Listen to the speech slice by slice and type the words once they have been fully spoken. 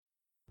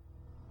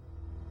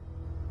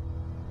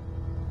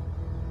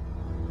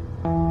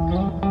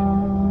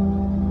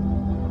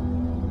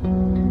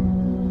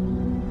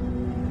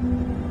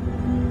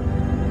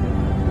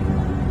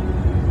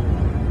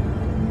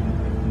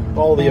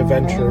follow the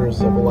adventures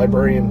of a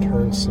librarian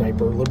turned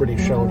sniper, Liberty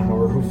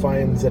Schoenhauer, who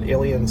finds that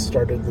aliens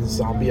started the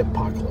zombie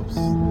apocalypse.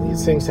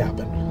 These things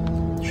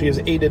happen. She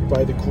is aided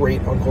by the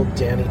great Uncle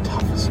Danny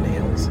Tough as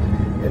Nails,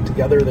 and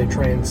together they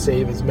try and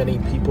save as many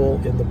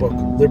people in the book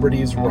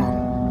Liberty's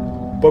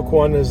Run. Book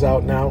 1 is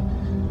out now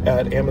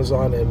at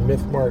Amazon and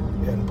MythMart,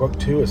 and Book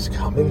 2 is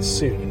coming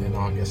soon in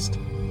August.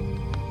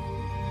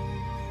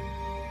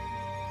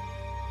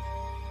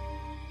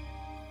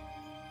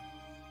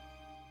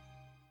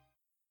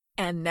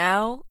 And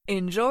now,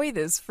 enjoy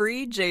this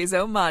free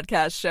JZO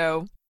Modcast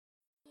show.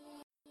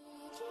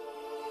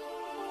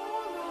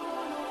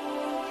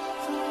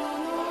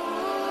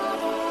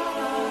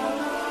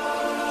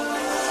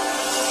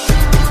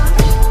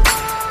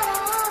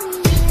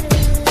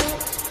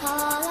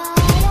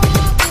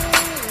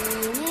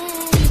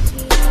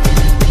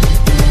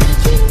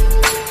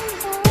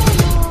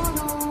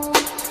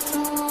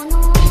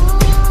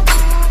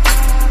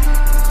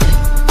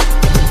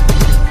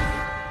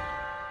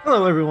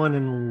 Hello, everyone,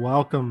 and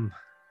welcome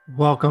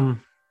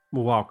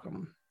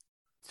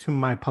to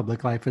my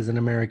public life as an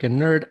American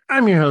nerd.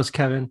 I'm your host,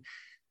 Kevin,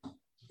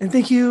 and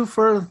thank you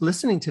for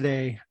listening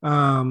today.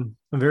 I'm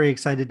very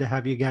excited to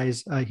have you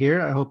guys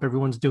here. I hope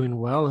everyone's doing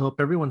well. I hope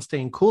everyone's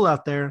staying cool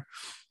out there.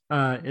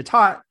 It's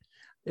hot.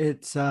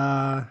 It's,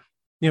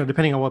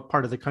 depending on what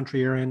part of the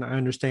country you're in, I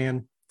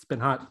understand it's been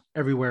hot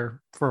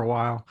everywhere for a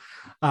while.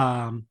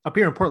 Up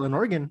here in Portland,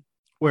 Oregon,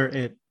 where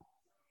it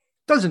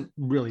doesn't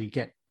really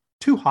get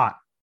too hot,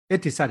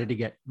 it decided to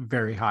get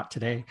very hot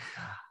today.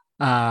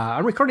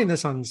 I'm recording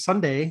this on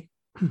Sunday,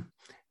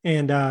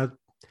 and, I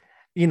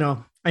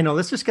know,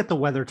 let's just get the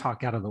weather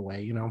talk out of the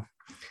way.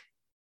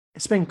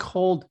 It's been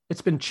cold.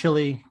 It's been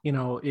chilly.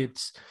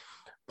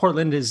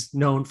 Portland is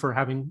known for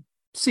having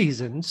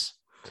seasons,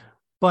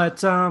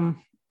 but we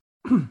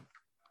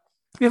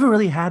haven't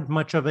really had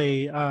much of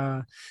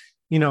a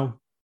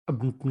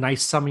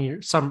nice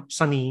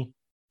sunny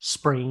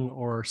spring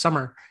or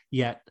summer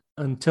yet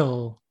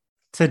until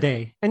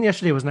today. And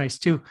yesterday was nice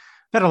too.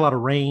 Had a lot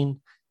of rain.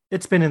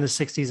 It's been in the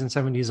 60s and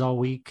 70s all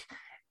week.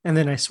 And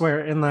then I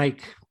swear in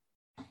like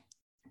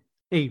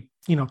a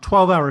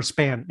 12-hour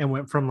span, it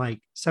went from like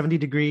 70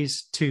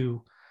 degrees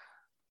to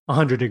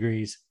 100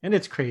 degrees. And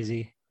it's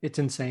crazy. It's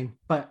insane.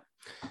 But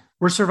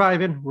we're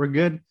surviving. We're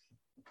good.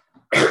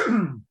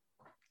 I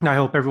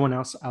hope everyone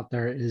else out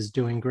there is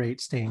doing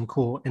great, staying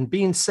cool, and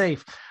being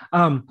safe.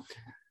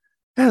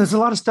 There's a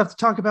lot of stuff to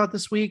talk about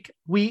this week.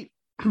 We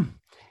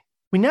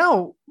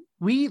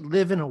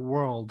live in a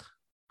world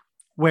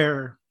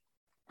where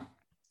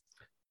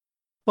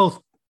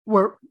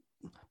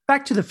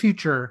Back to the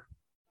Future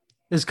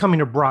is coming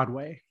to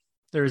Broadway.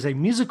 There is a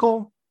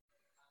musical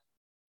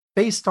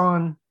based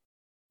on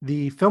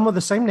the film of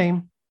the same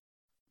name.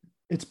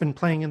 It's been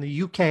playing in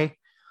the UK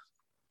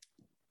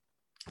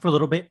for a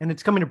little bit, and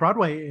it's coming to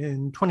Broadway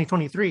in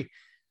 2023.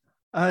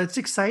 It's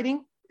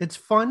exciting. It's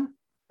fun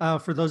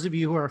for those of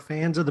you who are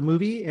fans of the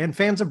movie and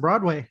fans of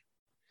Broadway.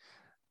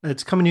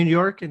 It's coming to New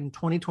York in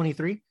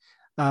 2023.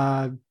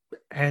 And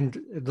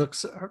it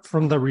looks,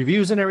 from the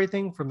reviews and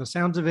everything, from the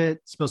sounds of it,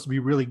 it's supposed to be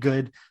really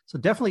good. So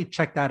definitely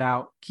check that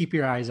out. Keep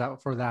your eyes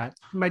out for that.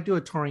 You might do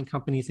a touring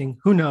company thing.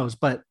 Who knows?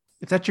 But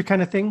if that's your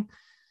kind of thing,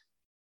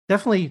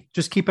 definitely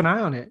just keep an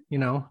eye on it.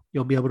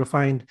 You'll be able to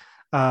find,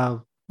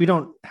 we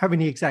don't have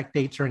any exact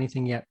dates or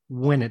anything yet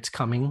when it's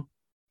coming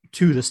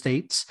to the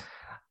States,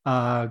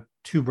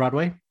 to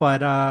Broadway,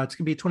 but it's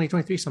going to be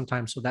 2023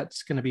 sometime. So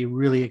that's going to be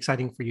really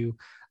exciting for you,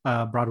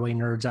 Broadway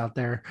nerds out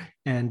there,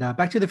 and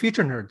Back to the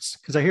Future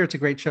nerds, because I hear it's a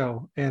great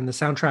show and the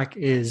soundtrack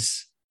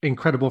is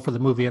incredible for the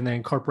movie, and they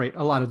incorporate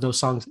a lot of those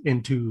songs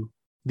into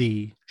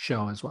the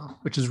show as well,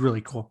 which is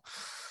really cool.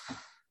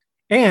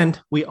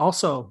 And we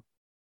also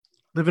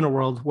live in a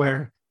world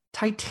where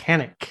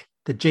Titanic,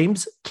 the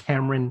James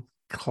Cameron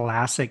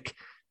classic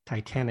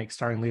Titanic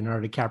starring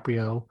Leonardo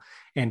DiCaprio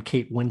and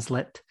Kate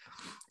Winslet,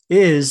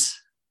 is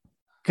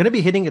going to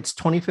be hitting its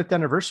 25th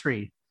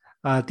anniversary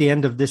at the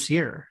end of this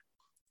year.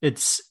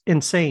 It's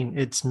insane.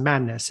 It's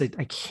madness.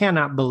 I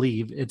cannot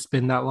believe it's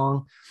been that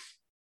long.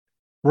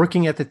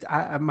 Working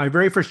at my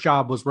very first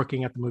job was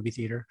working at the movie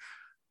theater.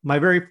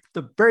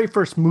 The very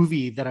first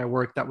movie that I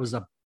worked, that was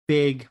a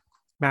big,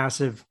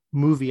 massive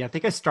movie. I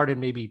think I started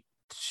maybe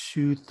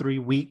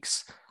 2-3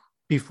 weeks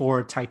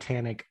before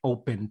Titanic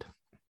opened.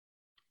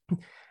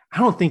 I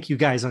don't think you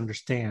guys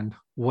understand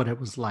what it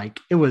was like.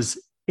 It was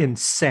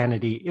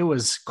insanity. It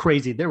was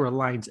crazy. There were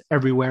lines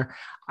everywhere.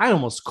 I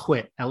almost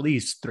quit at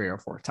least 3 or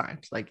 4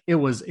 times. Like, it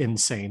was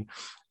insane.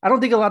 I don't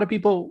think a lot of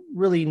people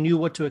really knew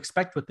what to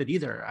expect with it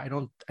either. I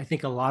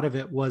think a lot of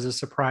it was a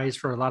surprise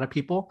for a lot of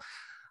people.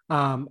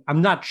 I'm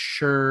not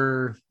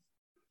sure,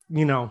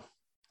 it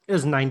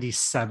was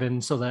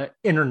 97. So the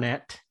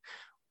internet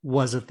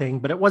was a thing,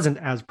 but it wasn't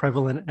as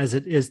prevalent as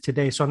it is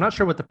today. So I'm not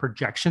sure what the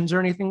projections or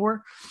anything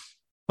were,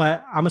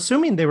 but I'm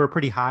assuming they were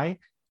pretty high,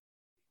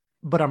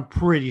 but I'm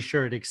pretty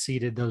sure it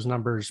exceeded those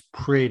numbers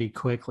pretty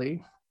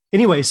quickly.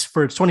 Anyways,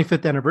 for its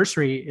 25th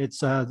anniversary, it's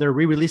they're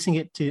re-releasing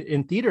it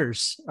in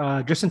theaters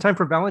just in time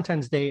for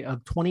Valentine's Day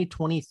of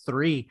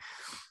 2023.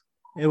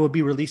 It will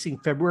be releasing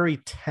February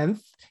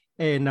 10th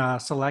in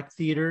select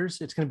theaters.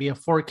 It's going to be a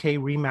 4K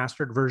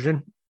remastered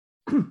version.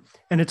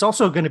 And it's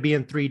also going to be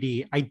in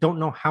 3D. I don't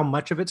know how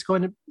much of it's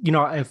going to,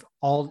 if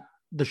all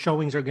the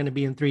showings are going to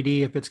be in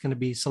 3D, if it's going to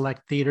be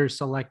select theaters,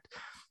 select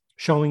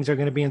showings are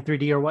going to be in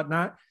 3D or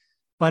whatnot.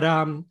 But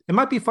it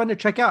might be fun to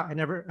check out.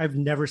 I've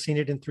never seen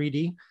it in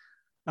 3D.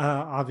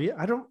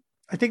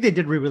 I think they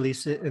did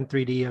re-release it in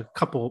 3D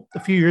a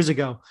few years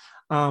ago.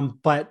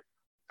 But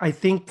I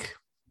think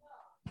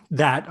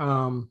that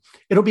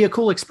it'll be a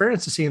cool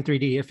experience to see in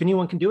 3D. If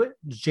anyone can do it,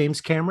 it's James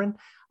Cameron.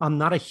 I'm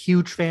not a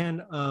huge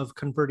fan of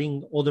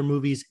converting older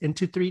movies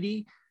into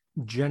 3D.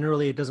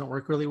 Generally, it doesn't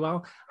work really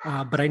well.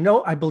 But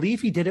I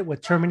believe he did it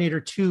with Terminator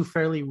 2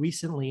 fairly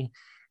recently,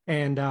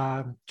 and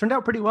turned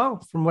out pretty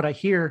well from what I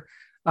hear.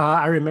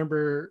 I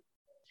remember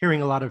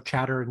hearing a lot of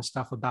chatter and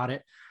stuff about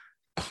it.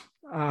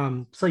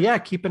 So yeah,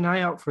 keep an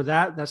eye out for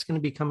that. That's going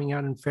to be coming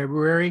out in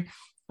February.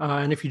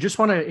 And if you just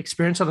want to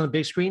experience it on the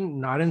big screen,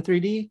 not in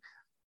 3D,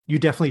 you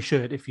definitely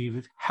should. If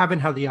you haven't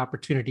had the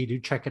opportunity to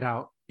check it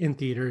out in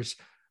theaters,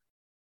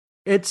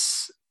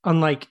 it's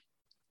unlike,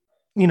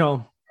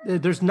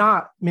 there's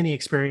not many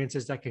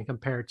experiences that can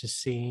compare to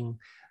seeing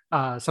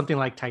something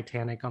like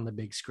Titanic on the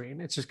big screen.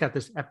 It's just got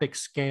this epic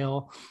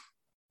scale.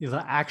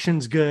 The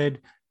action's good.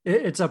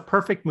 It's a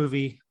perfect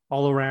movie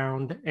all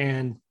around.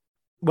 And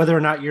whether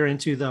or not you're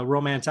into the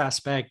romance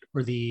aspect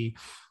or the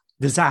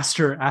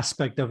disaster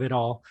aspect of it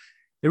all,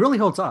 it really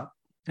holds up.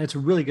 It's a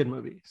really good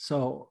movie.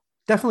 So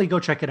definitely go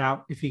check it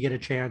out if you get a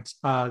chance.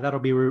 That'll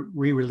be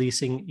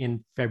re-releasing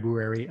in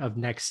February of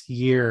next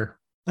year.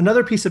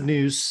 Another piece of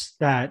news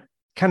that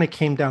kind of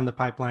came down the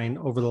pipeline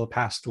over the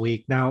past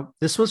week. Now,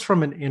 this was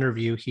from an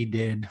interview he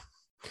did,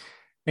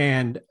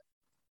 and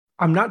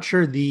I'm not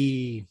sure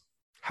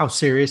how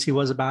serious he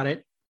was about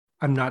it.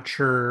 I'm not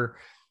sure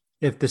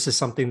if this is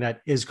something that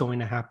is going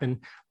to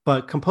happen,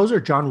 but composer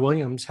John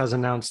Williams has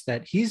announced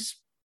that he's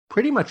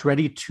pretty much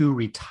ready to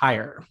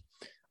retire.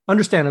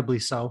 Understandably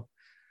so.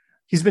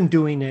 He's been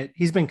doing it.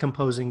 He's been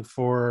composing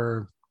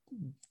for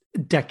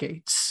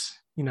decades,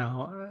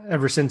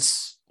 ever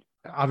since,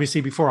 obviously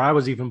before I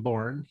was even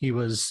born. He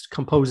was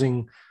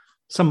composing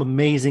some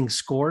amazing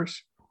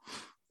scores.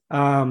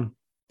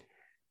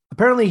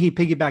 Apparently he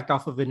piggybacked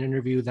off of an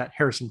interview that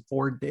Harrison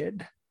Ford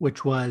did,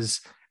 which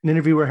was an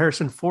interview where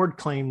Harrison Ford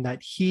claimed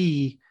that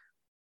he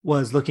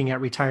was looking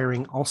at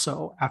retiring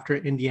also after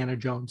Indiana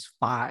Jones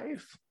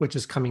 5, which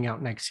is coming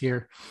out next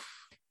year.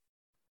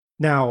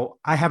 Now,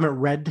 I haven't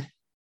read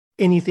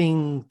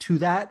anything to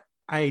that.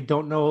 I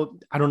don't know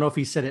if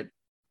he said it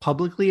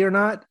publicly or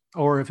not,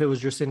 or if it was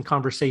just in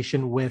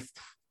conversation with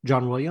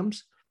John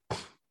Williams.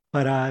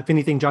 But if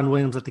anything, John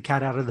Williams let the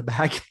cat out of the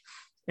bag.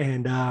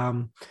 And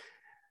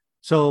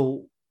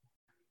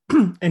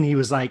and he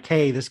was like,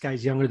 hey, this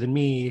guy's younger than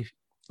me,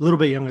 a little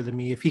bit younger than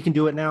me. If he can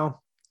do it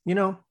now,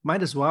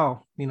 might as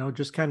well,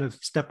 just kind of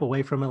step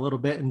away from it a little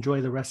bit,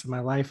 enjoy the rest of my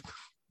life.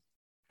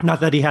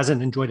 Not that he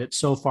hasn't enjoyed it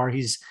so far.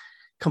 He's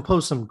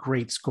composed some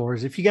great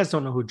scores. If you guys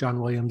don't know who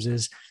John Williams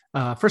is,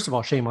 first of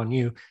all, shame on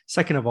you.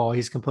 Second of all,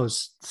 he's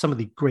composed some of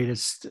the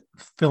greatest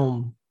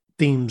film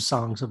theme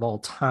songs of all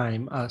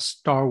time.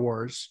 Star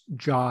Wars,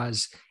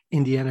 Jaws,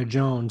 Indiana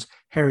Jones,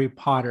 Harry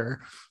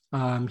Potter.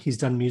 He's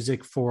done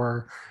music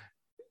for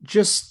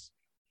just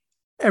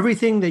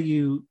everything that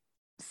you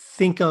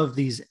think of,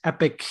 these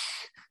epic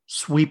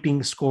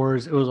sweeping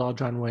scores. It was all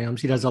John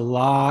Williams. He does a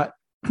lot,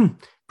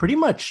 pretty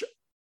much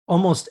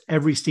almost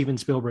every Steven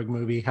Spielberg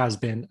movie has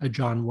been a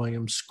John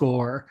Williams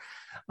score.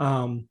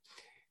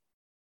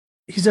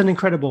 He's an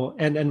incredible,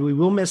 and we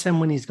will miss him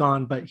when he's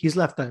gone, but he's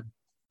left an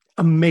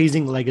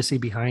amazing legacy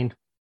behind.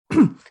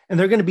 And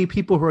there are going to be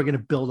people who are going to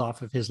build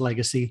off of his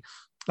legacy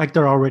like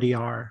there already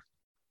are.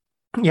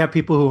 You have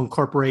people who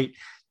incorporate,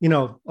 a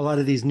lot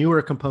of these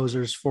newer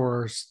composers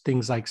for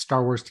things like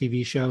Star Wars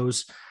TV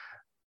shows.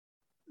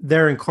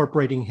 They're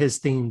incorporating his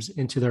themes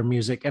into their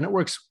music, and it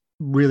works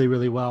really,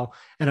 really well.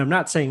 And I'm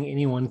not saying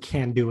anyone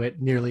can do it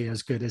nearly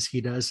as good as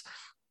he does,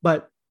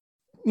 but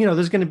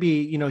there's going to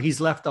be, he's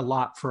left a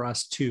lot for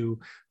us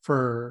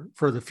for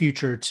the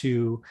future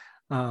to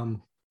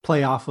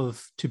play off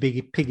of, to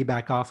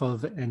piggyback off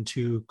of, and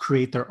to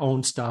create their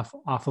own stuff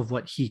off of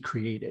what he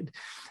created.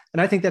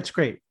 And I think that's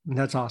great. And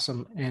that's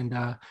awesome.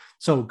 And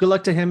so good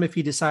luck to him if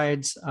he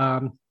decides,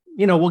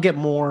 we'll get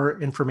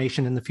more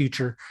information in the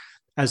future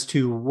as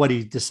to what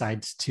he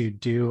decides to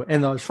do.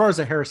 And as far as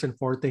the Harrison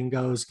Ford thing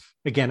goes,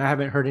 again, I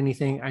haven't heard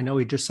anything. I know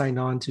he just signed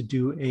on to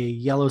do a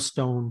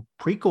Yellowstone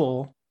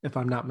prequel, if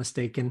I'm not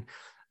mistaken,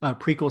 a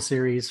prequel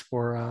series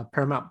for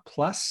Paramount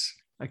Plus.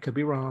 I could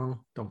be wrong.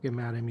 Don't get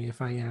mad at me if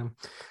I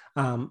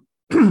am.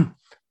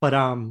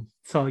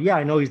 So yeah,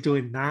 I know he's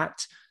doing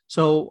that.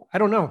 So I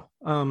don't know.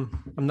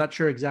 I'm not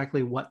sure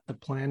exactly what the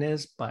plan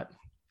is, but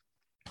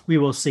we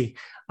will see.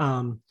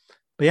 But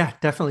yeah,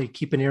 definitely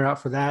keep an ear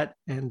out for that.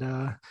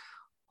 And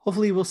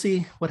hopefully we'll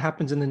see what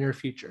happens in the near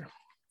future.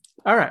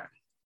 All right.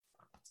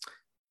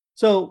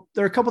 So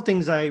there are a couple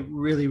things I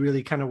really,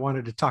 really kind of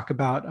wanted to talk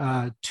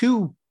about.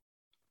 Two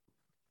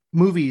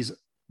movies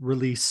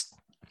released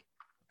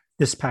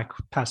this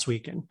past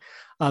weekend.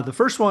 The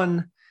first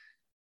one,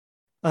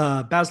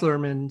 director Baz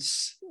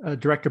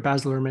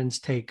Luhrmann's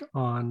take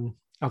on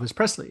Elvis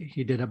Presley.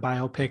 He did a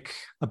biopic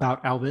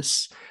about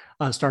Elvis,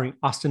 starring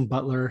Austin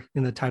Butler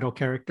in the title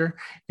character,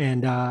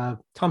 and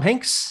Tom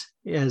Hanks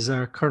as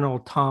Colonel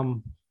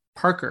Tom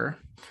Parker,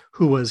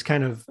 who was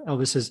kind of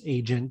Elvis's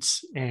agent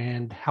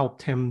and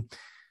helped him.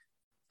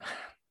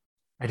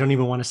 I don't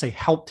even want to say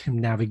helped him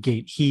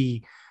navigate.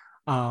 He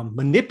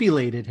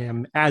manipulated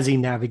him as he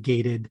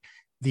navigated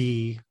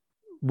the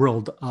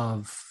world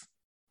of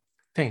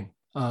fame,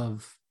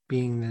 of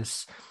being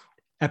this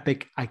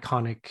epic,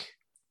 iconic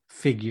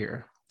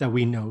figure that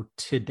we know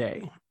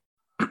today.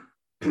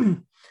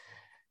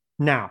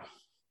 Now,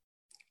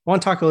 I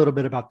want to talk a little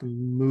bit about the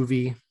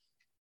movie.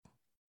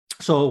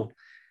 So,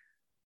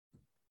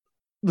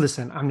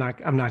 listen, I'm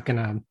not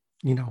gonna,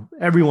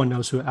 everyone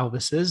knows who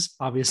Elvis is.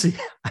 Obviously,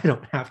 I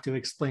don't have to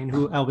explain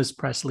who Elvis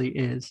Presley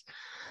is.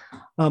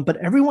 But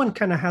everyone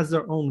kind of has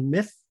their own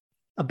myth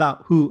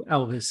about who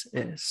Elvis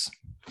is,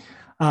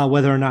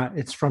 whether or not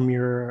it's from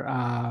your,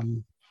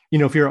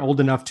 if you're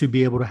old enough to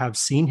be able to have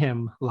seen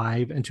him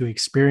live and to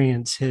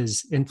experience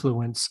his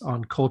influence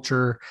on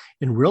culture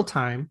in real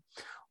time,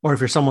 or if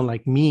you're someone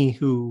like me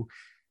who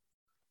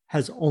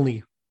has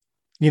only,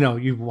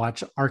 you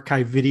watch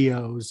archive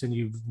videos and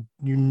you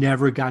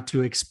never got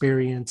to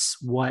experience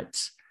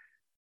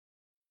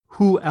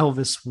who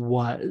Elvis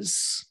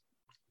was,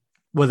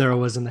 whether it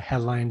was in the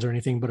headlines or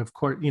anything, but of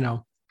course,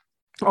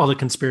 all the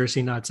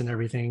conspiracy nuts and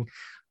everything,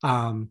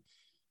 that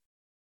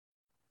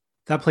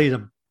played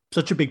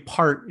such a big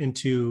part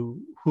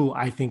into who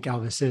I think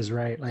Elvis is,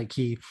 right? Like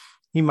he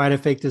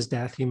might've faked his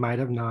death. He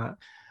might've not.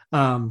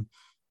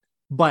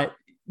 But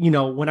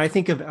when I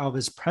think of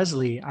Elvis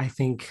Presley, I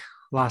think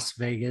Las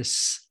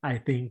Vegas. I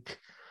think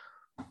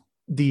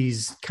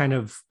these kind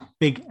of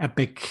big,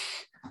 epic,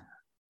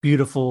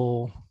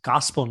 beautiful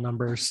gospel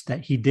numbers that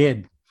he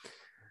did.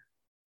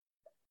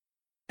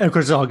 And of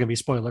course, it's all going to be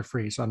spoiler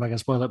free, so I'm not going to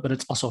spoil it, but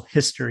it's also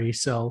history.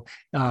 So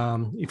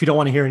if you don't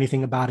want to hear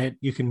anything about it,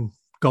 you can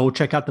go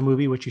check out the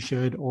movie, which you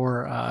should,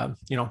 or,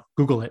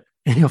 Google it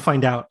and you'll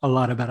find out a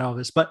lot about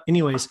Elvis. But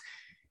anyways,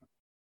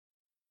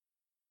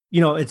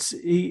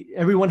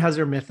 everyone has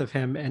their myth of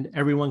him, and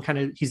everyone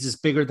he's this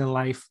bigger than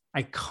life,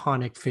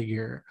 iconic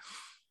figure.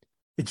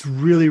 It's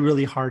really,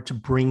 really hard to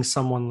bring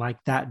someone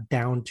like that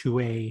down to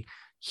a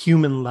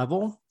human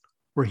level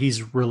where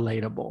he's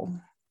relatable.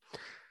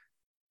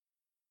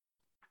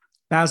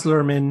 Baz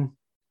Luhrmann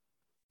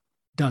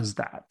does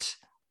that.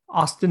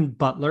 Austin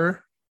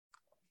Butler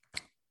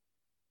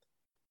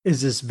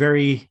is this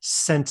very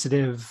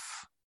sensitive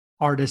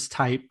artist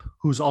type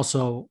who's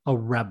also a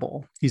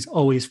rebel. He's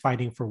always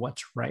fighting for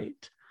what's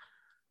right.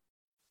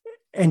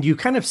 And you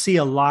kind of see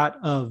a lot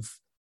of,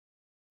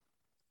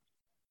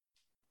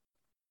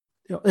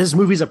 his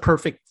movies are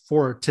perfect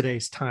for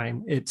today's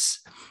time.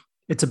 It's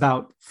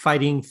about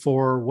fighting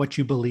for what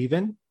you believe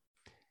in.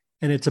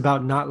 And it's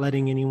about not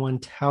letting anyone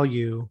tell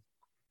you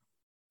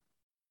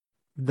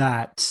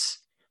that,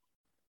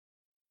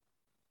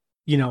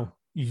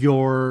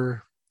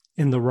 you're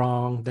in the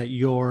wrong, that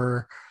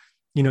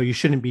you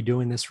shouldn't be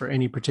doing this for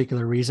any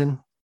particular reason.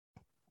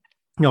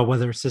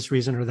 Whether it's this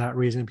reason or that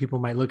reason, people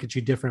might look at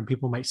you different.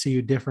 People might see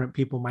you different.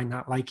 People might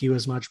not like you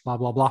as much, blah,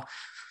 blah, blah.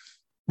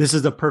 This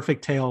is the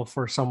perfect tale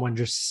for someone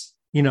just,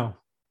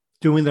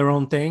 doing their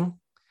own thing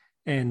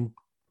and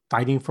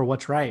fighting for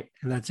what's right.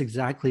 And that's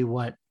exactly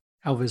what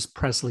Elvis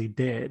Presley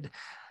did.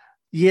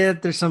 Yeah,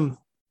 there's some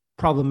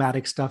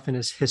problematic stuff in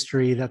his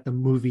history that the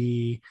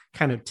movie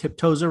kind of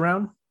tiptoes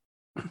around,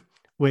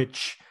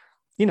 which,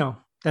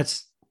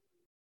 that's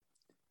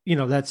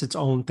its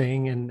own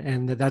thing.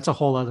 And that's a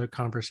whole other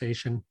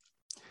conversation.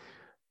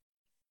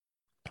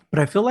 But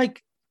I feel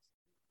like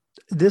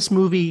this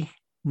movie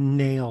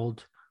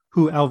nailed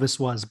who Elvis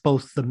was,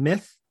 both the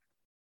myth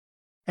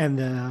and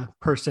the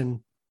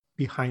person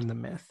behind the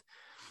myth.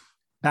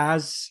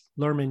 Baz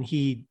Luhrmann,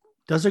 he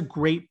does a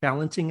great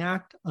balancing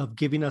act of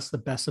giving us the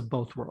best of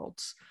both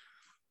worlds.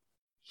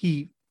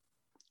 He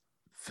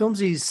films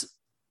these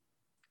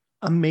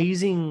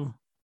amazing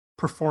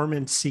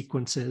performance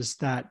sequences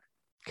that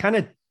kind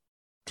of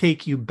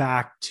take you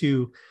back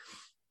to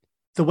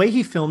the way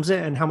he films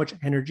it, and how much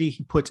energy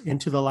he puts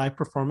into the live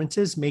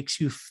performances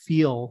makes you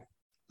feel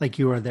like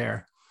you are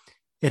there.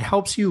 It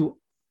helps you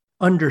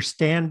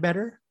understand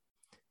better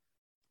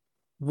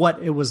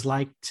what it was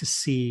like to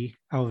see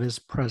Elvis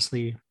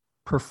Presley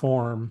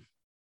perform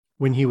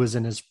when he was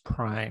in his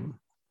prime.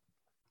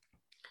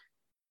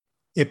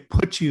 It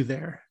puts you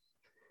there.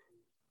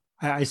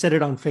 I said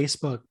it on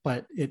Facebook,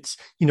 but it's,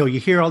 you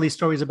hear all these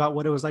stories about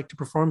what it was like to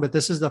perform, but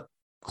this is the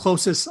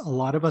closest a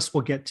lot of us will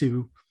get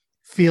to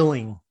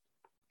feeling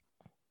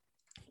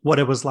what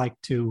it was like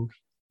to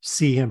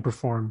see him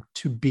perform,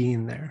 to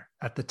being there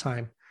at the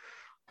time.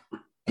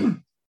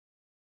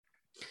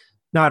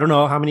 Now, I don't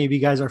know how many of you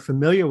guys are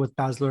familiar with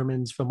Baz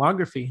Luhrmann's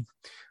filmography,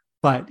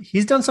 but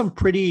he's done some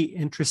pretty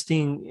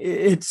interesting,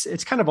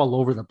 it's kind of all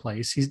over the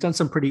place. He's done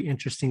some pretty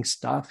interesting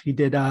stuff. He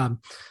did,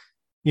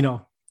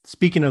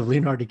 speaking of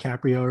Leonardo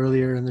DiCaprio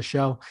earlier in the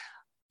show,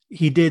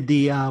 he did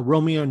the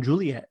Romeo and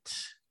Juliet,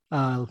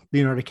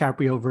 Leonardo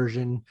DiCaprio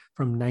version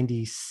from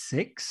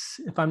 '96,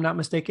 if I'm not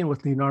mistaken,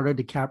 with Leonardo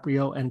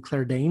DiCaprio and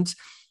Claire Danes.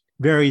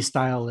 Very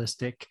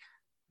stylistic,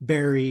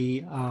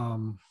 very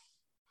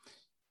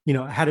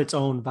had its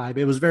own vibe.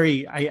 It was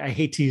very, I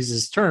hate to use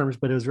his terms,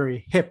 but it was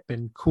very hip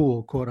and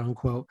cool, quote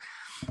unquote.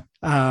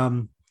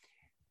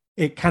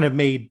 It kind of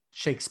made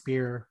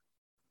Shakespeare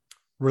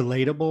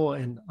relatable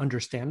and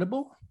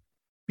understandable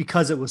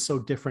because it was so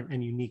different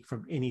and unique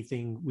from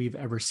anything we've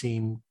ever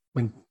seen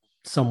when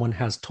someone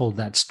has told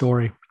that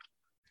story.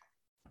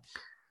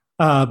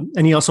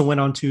 And he also went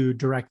on to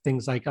direct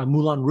things like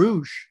Moulin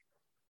Rouge.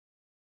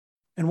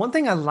 And one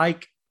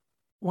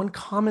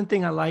common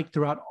thing I like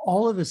throughout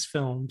all of his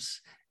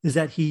films is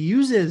that he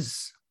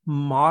uses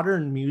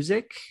modern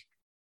music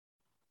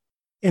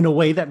in a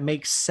way that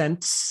makes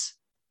sense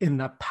in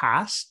the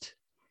past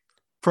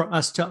for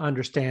us to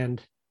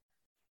understand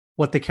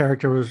what the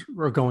characters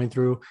were going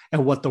through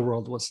and what the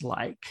world was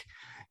like.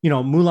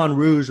 Moulin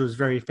Rouge was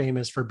very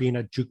famous for being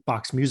a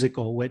jukebox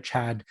musical, which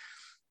had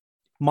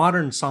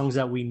modern songs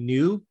that we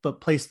knew,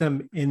 but placed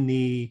them in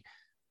the,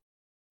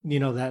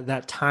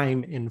 that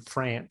time in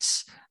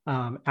France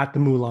at the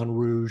Moulin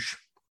Rouge.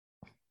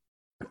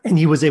 And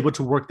he was able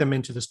to work them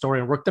into the story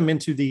and work them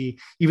into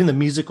even the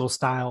musical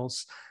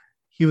styles.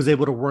 He was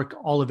able to work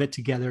all of it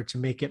together to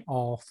make it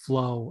all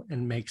flow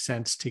and make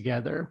sense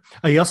together.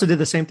 He also did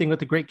the same thing with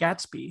The Great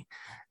Gatsby.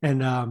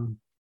 And,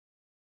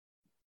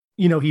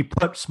 he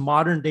puts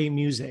modern day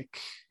music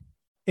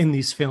in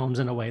these films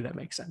in a way that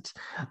makes sense.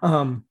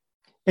 And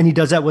he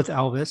does that with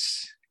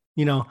Elvis.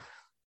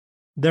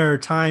 There are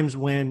times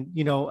when,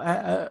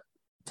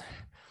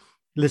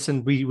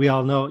 listen, we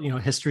all know,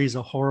 history is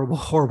a horrible,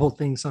 horrible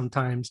thing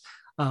sometimes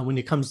when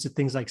it comes to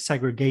things like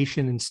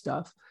segregation and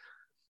stuff.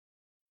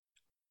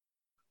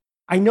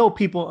 I know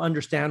people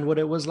understand what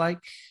it was like,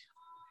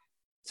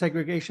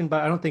 segregation,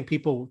 but I don't think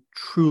people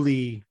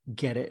truly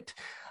get it.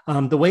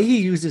 The way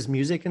he uses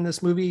music in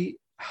this movie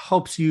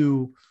helps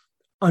you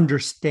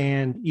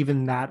understand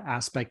even that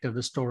aspect of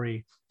the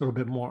story a little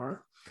bit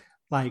more,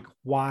 like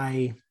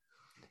why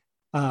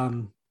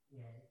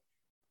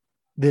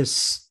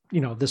this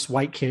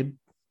white kid,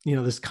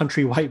 this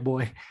country white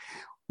boy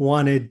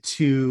wanted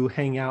to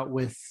hang out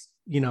with,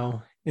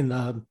 in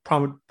the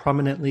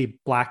prominently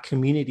Black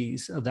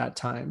communities of that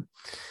time.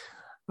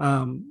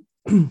 And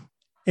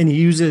he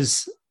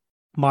uses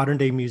modern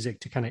day music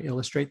to kind of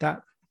illustrate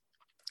that.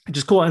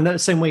 Just cool. And the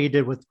same way he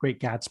did with Great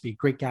Gatsby.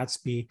 Great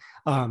Gatsby,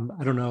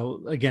 I don't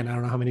know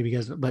how many of you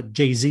guys, but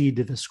Jay-Z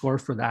did the score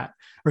for that,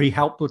 or he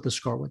helped with the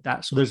score with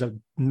that. So there's a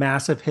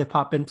massive hip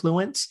hop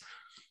influence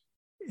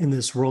in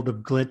this world of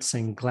glitz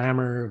and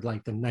glamour of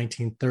like the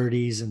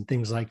 1930s and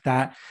things like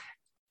that.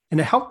 And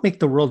it helped make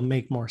the world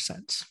make more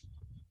sense.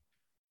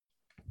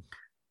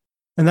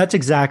 And that's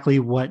exactly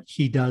what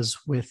he does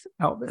with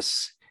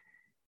Elvis.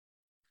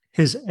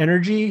 His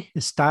energy,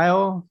 his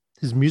style,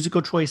 his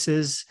musical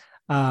choices,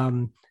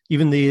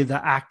 even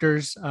the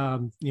actors,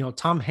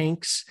 Tom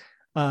Hanks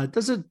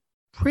does a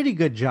pretty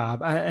good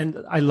job.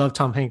 And I love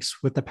Tom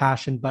Hanks with a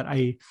passion, but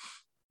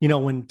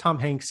when Tom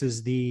Hanks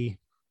is I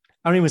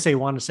don't even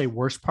want to say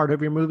worst part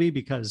of your movie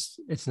because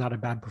it's not a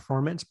bad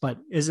performance, but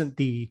isn't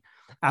the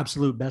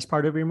absolute best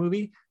part of your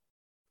movie,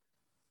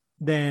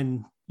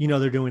 then,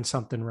 they're doing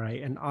something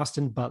right. And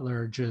Austin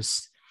Butler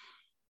just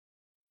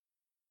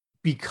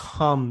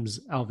becomes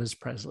Elvis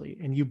Presley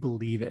and you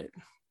believe it.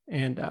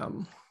 And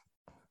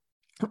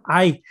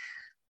I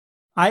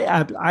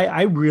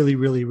really,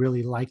 really,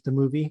 really like the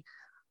movie.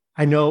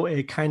 I know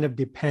it kind of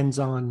depends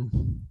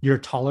on your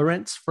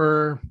tolerance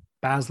for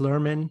Baz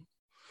Luhrmann.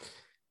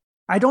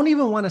 I don't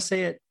even want to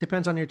say it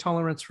depends on your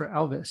tolerance for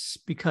Elvis,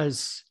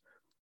 because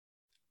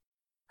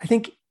I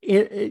think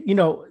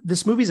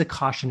this movie is a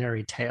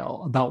cautionary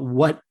tale about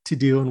what to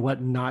do and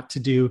what not to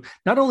do,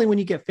 not only when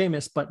you get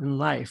famous, but in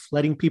life,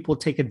 letting people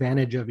take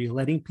advantage of you,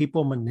 letting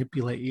people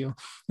manipulate you.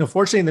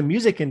 Fortunately, in the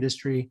music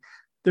industry,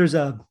 there's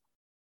a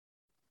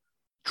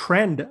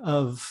pattern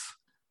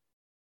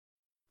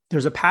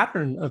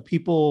of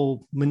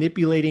people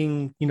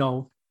manipulating,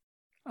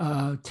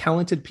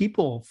 talented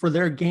people for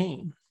their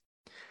gain.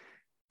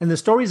 And the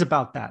story is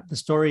about that. The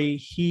story,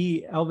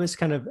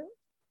 Elvis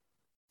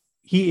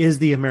he is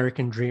the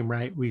American dream,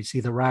 right? We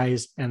see the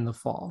rise and the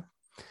fall.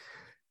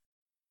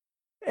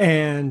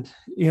 And,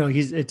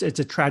 it's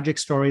a tragic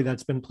story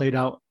that's been played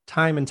out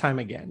time and time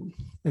again.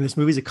 And this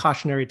movie is a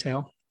cautionary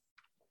tale.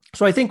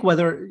 So I think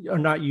whether or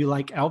not you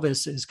like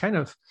Elvis is kind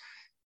of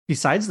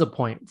besides the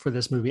point for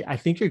this movie. I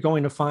think you're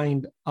going to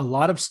find a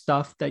lot of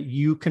stuff that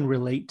you can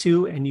relate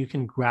to and you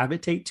can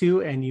gravitate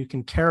to and you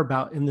can care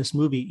about in this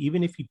movie,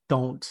 even if you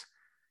don't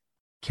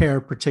care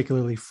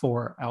particularly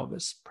for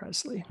Elvis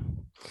Presley.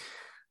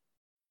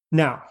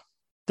 Now,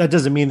 that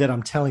doesn't mean that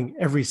I'm telling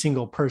every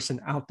single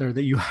person out there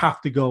that you have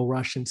to go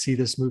rush and see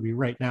this movie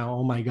right now.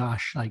 Oh my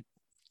gosh,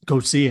 go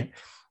see it.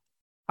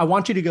 I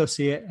want you to go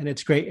see it, and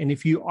it's great. And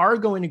if you are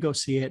going to go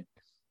see it,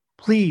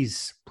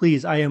 please,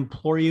 I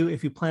implore you,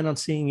 if you plan on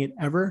seeing it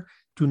ever,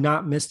 do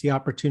not miss the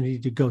opportunity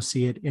to go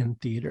see it in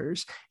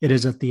theaters. It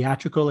is a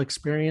theatrical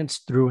experience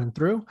through and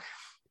through.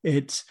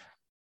 It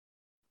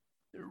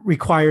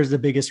requires the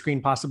biggest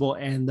screen possible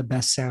and the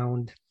best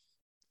sound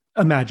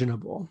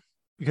imaginable,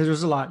 because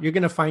there's a lot. You're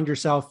going to find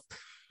yourself,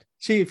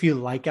 see, if you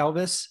like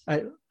Elvis,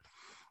 and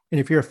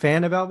if you're a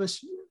fan of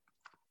Elvis,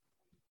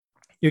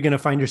 you're going to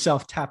find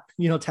yourself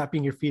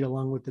tapping your feet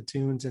along with the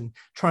tunes and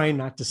trying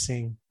not to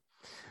sing.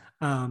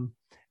 And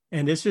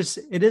it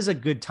is a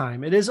good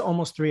time. It is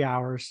almost 3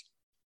 hours,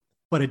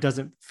 but it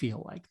doesn't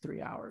feel like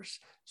 3 hours.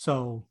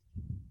 So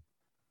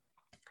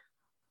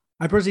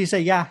I personally say,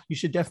 yeah, you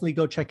should definitely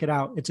go check it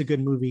out. It's a good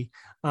movie.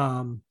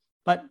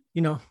 But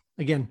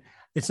again,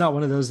 it's not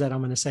one of those that I'm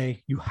going to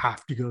say, you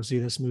have to go see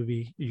this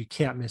movie. You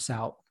can't miss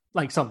out.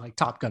 Like something like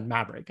Top Gun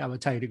Maverick. I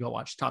would tell you to go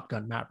watch Top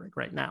Gun Maverick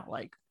right now.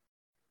 Like,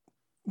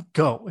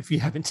 go if you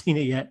haven't seen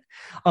it yet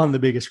on the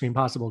biggest screen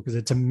possible, because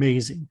it's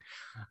amazing.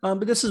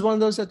 But this is one of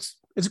those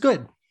it's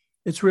good.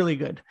 It's really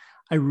good.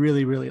 I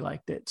really, really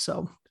liked it.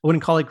 So I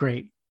wouldn't call it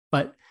great,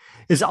 but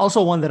it's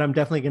also one that I'm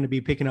definitely going to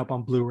be picking up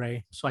on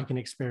Blu-ray so I can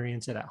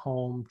experience it at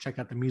home, check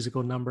out the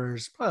musical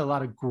numbers, probably a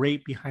lot of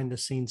great behind the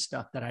scenes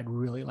stuff that I'd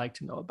really like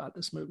to know about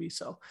this movie.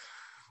 So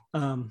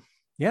I'd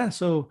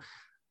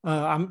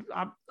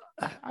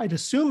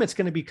assume it's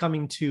going to be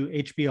coming to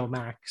HBO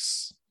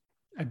Max.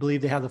 I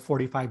believe they have the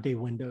 45-day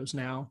windows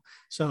now.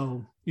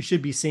 So you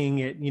should be seeing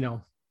it,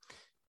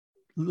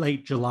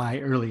 late July,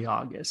 early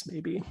August,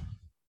 maybe.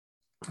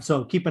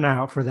 So keep an eye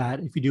out for that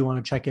if you do want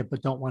to check it,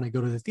 but don't want to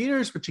go to the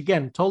theaters, which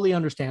again, totally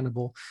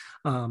understandable.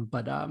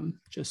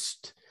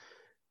 Just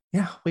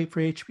wait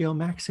for HBO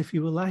Max if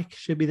you would like.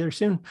 Should be there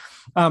soon.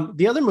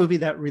 The other movie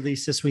that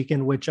released this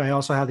weekend, which I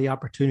also had the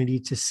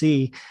opportunity to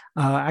see,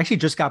 I actually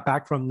just got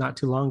back from not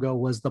too long ago,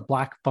 was The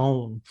Black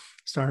Phone,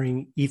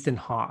 starring Ethan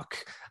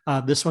Hawke.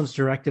 This one's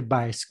directed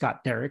by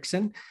Scott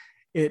Derrickson.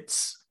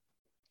 It's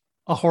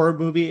a horror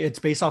movie. It's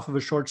based off of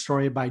a short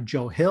story by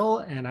Joe Hill.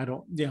 And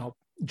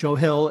Joe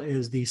Hill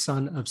is the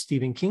son of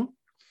Stephen King.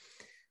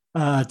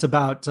 It's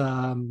about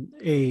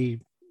a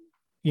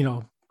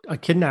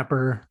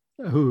kidnapper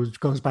who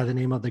goes by the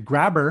name of the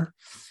Grabber,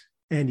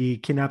 and he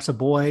kidnaps a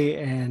boy,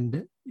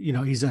 and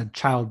he's a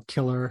child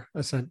killer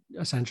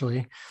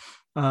essentially.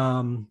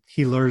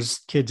 He lures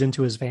kids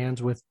into his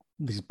vans with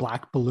these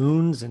black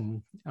balloons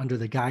and under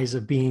the guise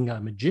of being a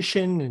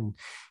magician, and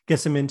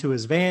gets them into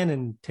his van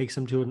and takes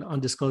them to an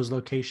undisclosed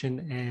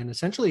location, and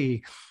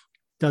essentially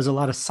does a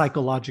lot of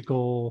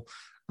psychological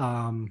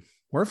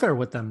warfare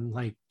with them,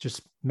 like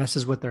just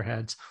messes with their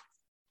heads.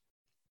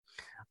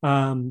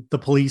 The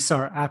police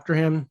are after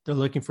him. They're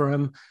looking for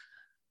him.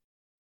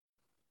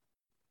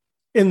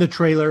 In the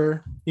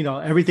trailer,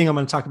 everything I'm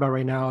going to talk about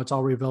right now, it's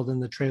all revealed in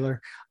the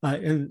trailer.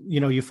 And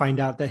you find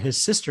out that his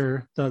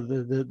sister,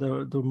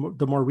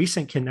 the more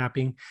recent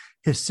kidnapping,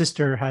 his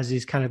sister has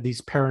these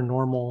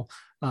paranormal,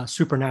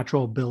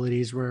 supernatural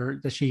abilities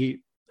that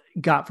she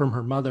got from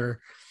her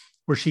mother,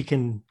 where she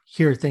can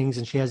hear things,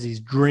 and she has these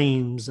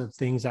dreams of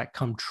things that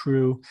come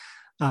true.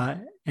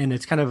 And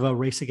it's kind of a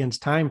race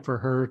against time for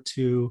her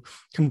to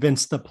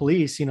convince the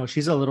police.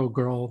 She's a little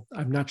girl.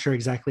 I'm not sure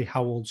exactly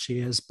how old she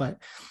is, but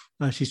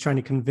she's trying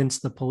to convince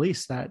the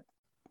police that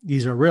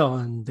these are real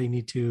and they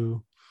need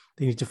to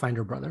find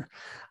her brother.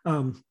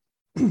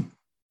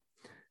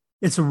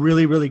 It's a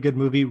really, really good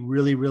movie,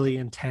 really, really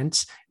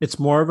intense. It's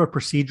more of a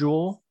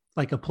procedural,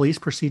 like a police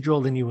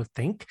procedural, than you would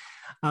think.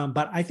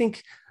 But I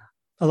think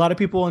a lot of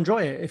people will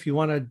enjoy it. If you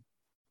want a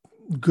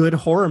good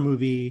horror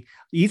movie,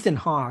 Ethan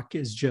Hawke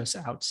is just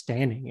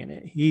outstanding in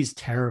it. He's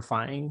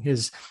terrifying.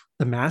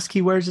 The mask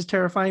he wears is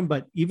terrifying,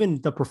 but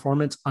even the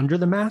performance under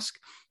the mask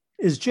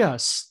is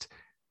just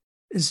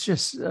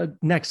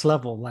next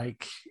level.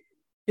 Like,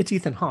 it's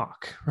Ethan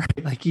Hawke,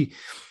 right? Like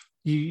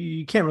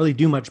you can't really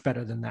do much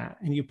better than that.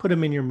 And you put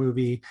him in your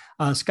movie.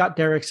 Scott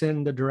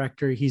Derrickson, the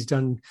director, he's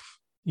done,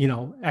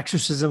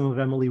 Exorcism of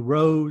Emily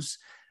Rose,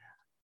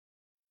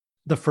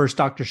 the first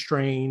Doctor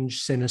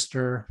Strange,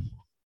 Sinister.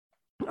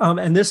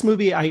 And this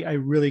movie, I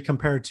really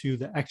compare to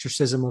the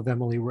Exorcism of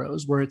Emily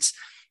Rose, where it's,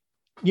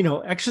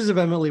 Exorcism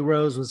of Emily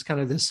Rose was kind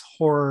of this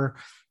horror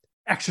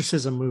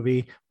exorcism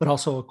movie, but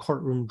also a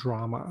courtroom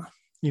drama,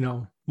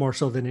 more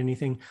so than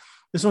anything.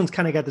 This one's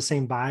kind of got the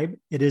same vibe.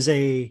 It is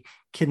a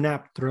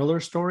kidnap thriller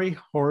story,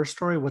 horror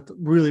story with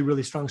really,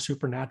 really strong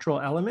supernatural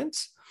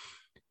elements.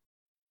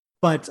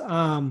 But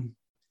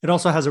it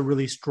also has a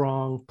really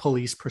strong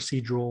police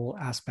procedural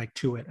aspect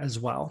to it as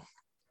well.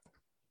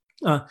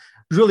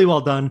 Really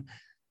well done.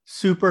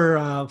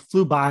 Super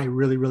flew by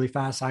really, really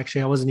fast.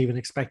 Actually, I wasn't even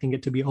expecting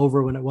it to be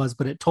over when it was,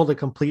 but it told a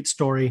complete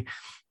story.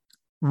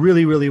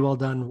 Really, really well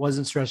done.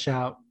 Wasn't stretched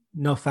out,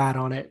 no fat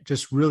on it,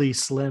 just really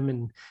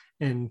slim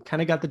and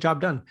kind of got the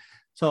job done.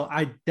 So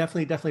I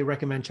definitely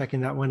recommend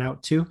checking that one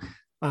out too.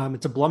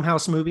 It's a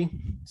Blumhouse movie,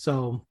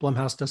 so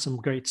Blumhouse does some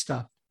great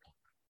stuff.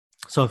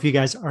 So if you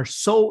guys are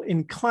so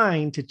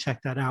inclined to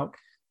check that out,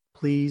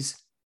 please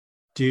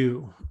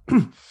do.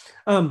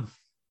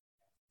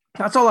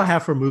 That's all I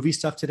have for movie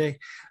stuff today.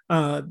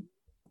 There's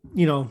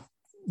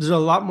a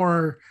lot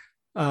more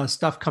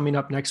stuff coming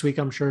up next week,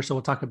 I'm sure. So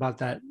we'll talk about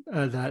that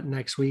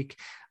next week.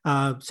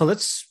 So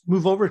let's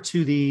move over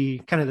to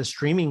the kind of the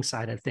streaming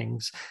side of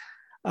things.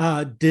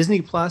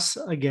 Disney Plus,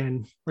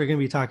 again, we're going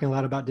to be talking a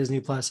lot about Disney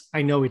Plus.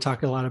 I know we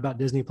talk a lot about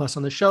Disney Plus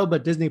on the show,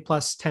 but Disney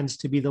Plus tends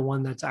to be the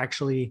one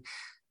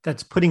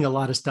that's putting a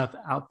lot of stuff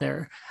out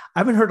there. I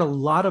haven't heard a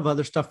lot of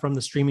other stuff from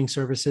the streaming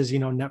services.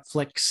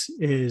 Netflix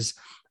is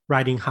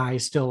riding high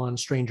still on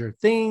Stranger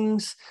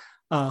Things.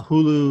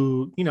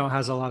 Hulu,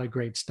 has a lot of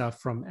great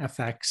stuff from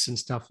FX and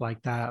stuff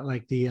like that,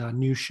 like the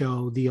new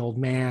show, The Old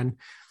Man,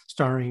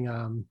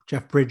 starring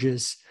Jeff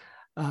Bridges.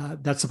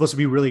 That's supposed to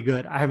be really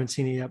good. I haven't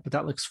seen it yet, but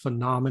that looks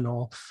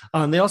phenomenal.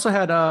 They also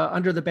had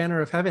Under the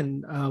Banner of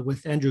Heaven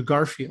with Andrew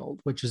Garfield,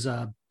 which is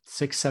a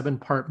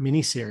 6-7 part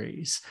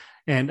miniseries.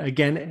 And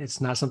again, it's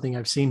not something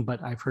I've seen,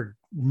 but I've heard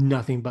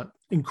nothing but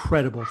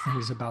incredible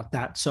things about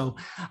that. So,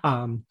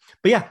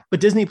 but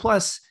Disney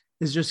Plus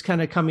is just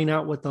kind of coming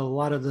out with a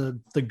lot of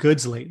the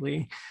goods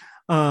lately.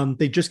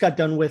 They just got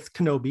done with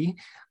Kenobi.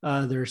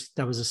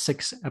 That was a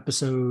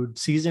 6-episode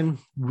season,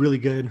 really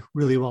good,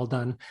 really well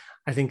done.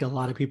 I think a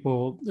lot of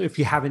people, if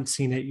you haven't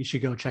seen it, you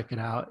should go check it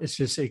out. It's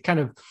just, it kind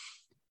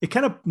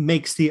of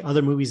makes the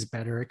other movies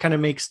better. It kind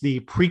of makes the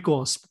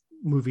prequel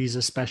movies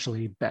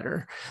especially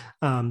better.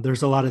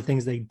 There's a lot of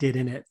things they did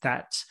in it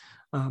that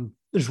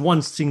there's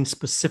one scene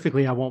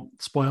specifically, I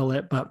won't spoil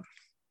it, but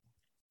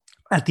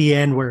at the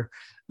end where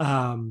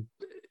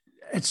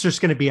it's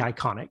just going to be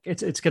iconic.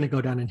 It's going to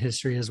go down in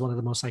history as one of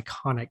the most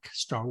iconic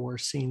Star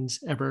Wars scenes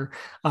ever.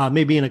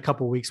 Maybe in a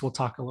couple of weeks, we'll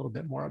talk a little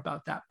bit more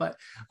about that. But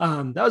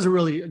that was a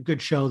really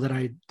good show that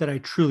I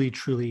truly,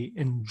 truly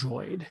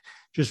enjoyed.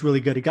 Just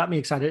really good. It got me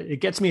excited.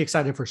 It gets me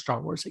excited for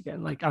Star Wars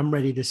again. Like, I'm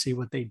ready to see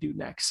what they do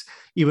next.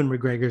 Ewan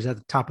McGregor's at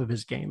the top of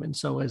his game, and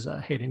so is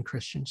Hayden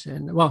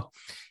Christensen. Well,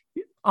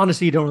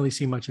 honestly, you don't really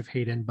see much of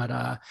Hayden,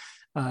 but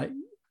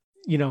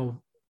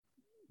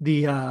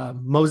the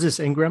Moses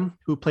Ingram,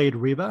 who played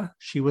Reba,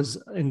 she was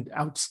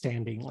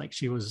outstanding. Like,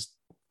 she was,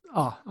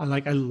 I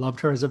loved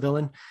her as a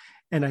villain.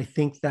 And I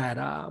think that,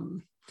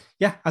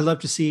 I love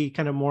to see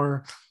kind of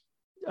more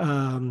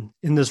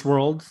in this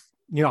world.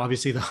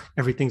 Obviously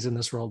everything's in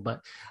this world,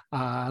 but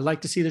I like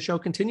to see the show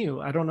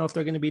continue. I don't know if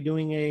they're going to be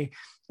doing a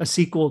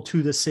sequel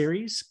to the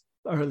series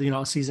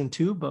or, season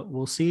 2, but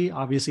we'll see.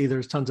 Obviously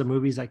there's tons of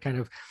movies that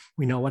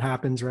we know what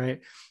happens,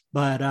 right?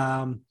 But,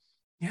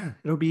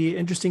 it'll be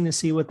interesting to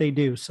see what they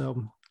do.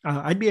 So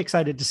I'd be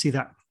excited to see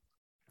that.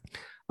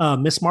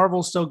 Miss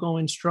Marvel's still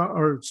going strong,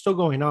 or still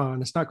going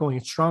on. It's not going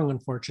strong,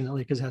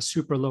 unfortunately, because it has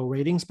super low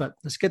ratings, but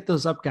let's get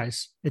those up,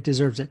 guys. It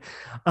deserves it.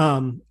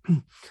 And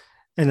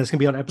it's going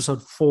to be on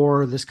episode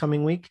 4 this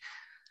coming week.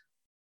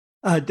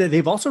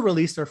 They've also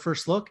released their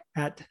first look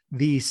at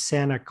the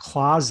Santa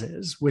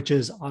Clauses, which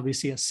is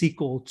obviously a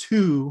sequel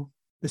to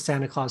the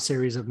Santa Claus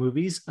series of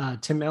movies.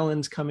 Tim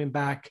Allen's coming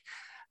back.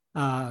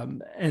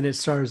 And it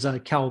stars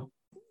Cal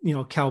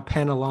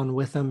Penn along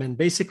with him. And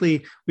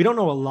basically, we don't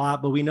know a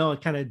lot, but we know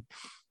it kind of,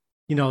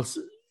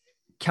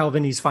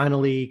 Calvin, he's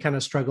finally kind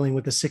of struggling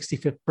with the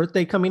 65th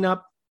birthday coming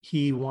up.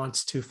 He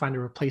wants to find a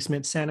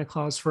replacement Santa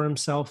Claus for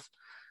himself.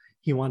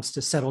 He wants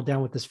to settle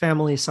down with his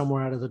family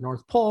somewhere out of the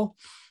North Pole.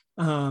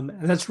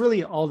 And that's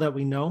really all that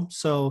we know.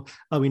 So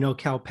we know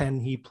Cal Penn,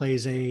 he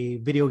plays a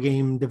video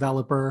game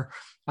developer.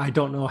 I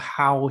don't know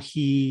how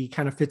he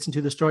kind of fits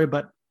into the story,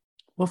 but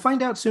we'll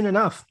find out soon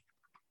enough.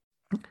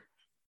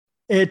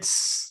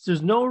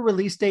 There's no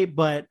release date,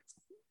 but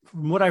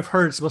from what I've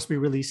heard, it's supposed to be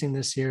releasing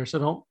this year. So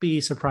don't be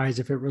surprised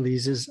if it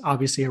releases,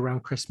 obviously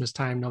around Christmas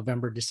time,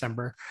 November,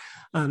 December.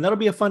 That'll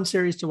be a fun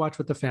series to watch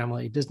with the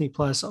family. Disney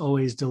Plus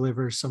always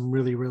delivers some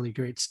really, really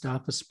great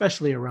stuff,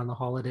 especially around the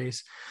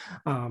holidays.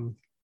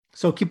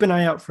 So keep an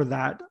eye out for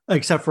that,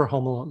 except for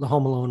Home Alone. The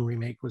Home Alone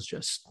remake was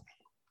just,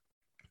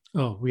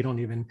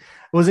 it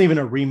wasn't even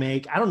a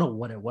remake. I don't know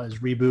what it was,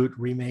 reboot,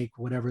 remake,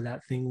 whatever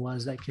that thing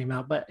was that came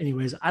out. But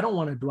anyways, I don't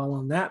want to dwell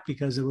on that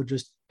because it would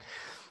just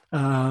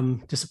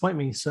disappoint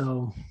me.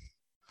 So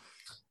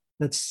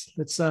let's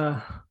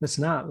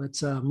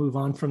move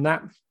on from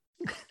that.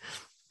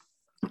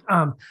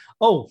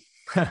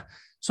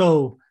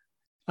 So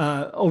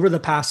over the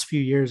past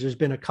few years, there's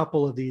been a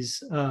couple of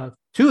these,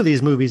 2 of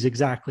these movies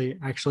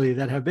actually,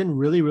 that have been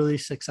really, really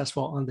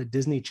successful on the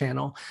Disney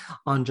Channel.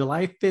 On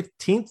July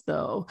 15th,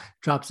 though,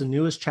 drops the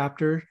newest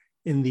chapter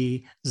in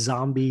the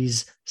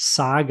Zombies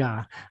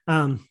saga.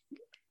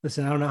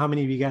 Listen, I don't know how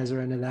many of you guys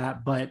are into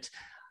that, but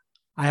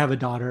I have a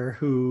daughter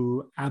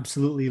who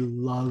absolutely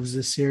loves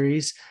this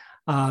series.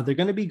 They're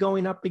going to be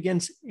going up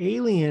against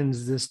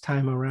aliens this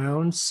time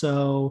around.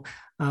 So,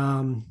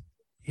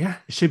 it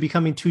should be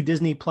coming to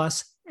Disney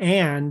Plus,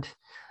 and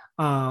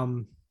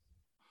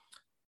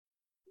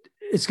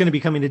it's going to be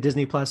coming to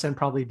Disney Plus and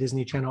probably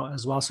Disney Channel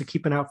as well. So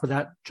keep an eye out for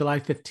that.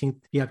 July 15th,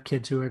 if you have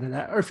kids who are into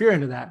that, or if you're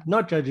into that,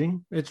 not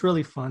judging. It's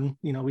really fun.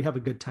 We have a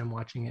good time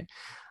watching it.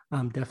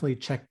 Definitely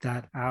check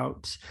that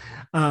out.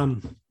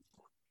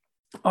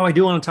 I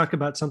do want to talk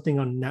about something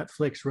on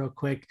Netflix real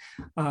quick.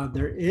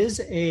 There is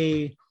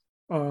a,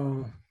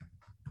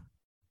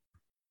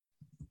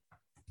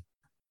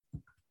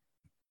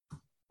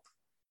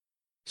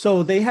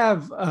 So they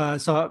have,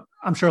 so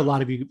I'm sure a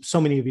lot of you,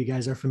 so many of you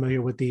guys are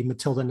familiar with the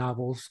Matilda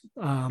novel,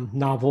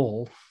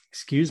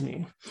 excuse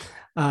me,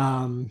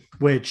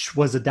 which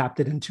was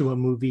adapted into a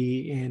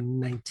movie in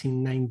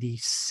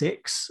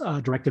 1996,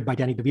 directed by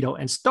Danny DeVito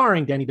and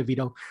starring Danny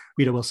DeVito,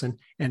 Rita Wilson,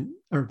 and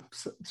Mara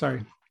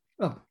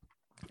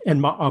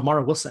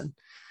Wilson.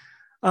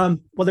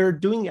 Well, they're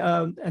doing,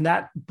 and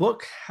that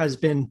book has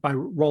been by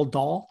Roald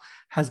Dahl,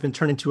 has been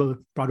turned into a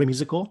Broadway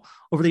musical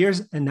over the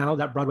years. And now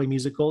that Broadway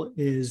musical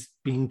is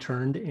being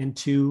turned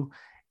into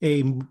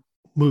a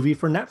movie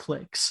for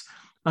Netflix.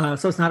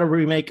 So it's not a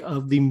remake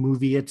of the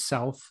movie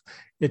itself.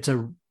 It's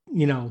an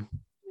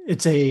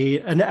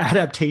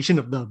adaptation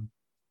of the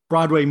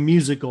Broadway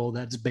musical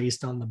that's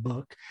based on the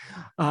book.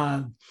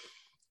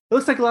 It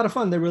looks like a lot of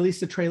fun. They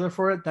released a trailer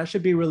for it. That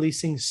should be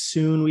releasing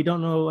soon. We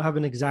don't have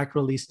an exact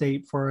release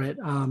date for it.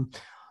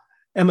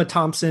 Emma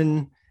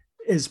Thompson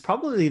is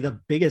probably the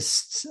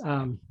biggest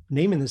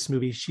name in this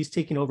movie. She's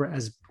taking over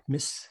as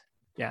Miss.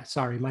 Yeah,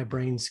 sorry, my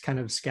brain's kind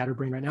of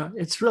scatterbrained right now.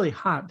 It's really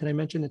hot. Did I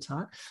mention it's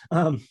hot?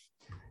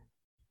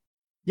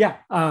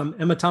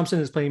 Emma Thompson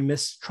is playing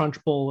Miss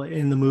Trunchbull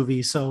in the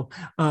movie. So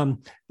it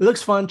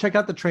looks fun. Check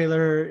out the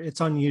trailer.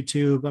 It's on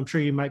YouTube. I'm sure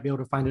you might be able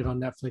to find it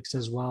on Netflix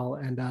as well.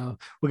 And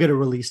we'll get a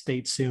release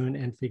date soon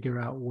and figure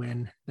out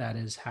when that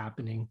is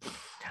happening.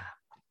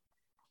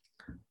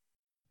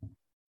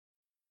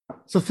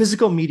 So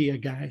physical media,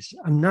 guys.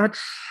 I'm not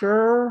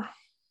sure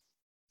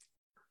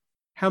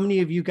how many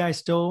of you guys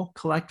still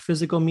collect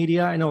physical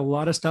media. I know a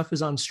lot of stuff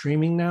is on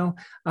streaming now.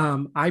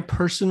 I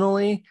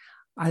personally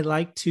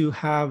like to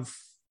have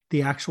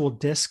the actual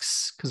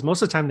discs because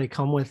most of the time they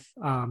come with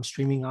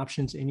streaming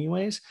options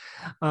anyways.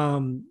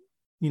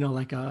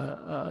 Like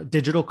a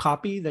digital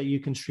copy that you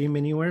can stream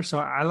anywhere. So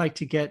I like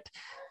to get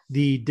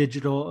the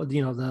digital,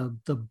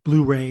 the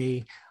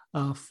Blu-ray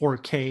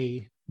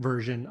 4K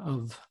version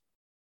of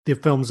the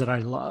films that I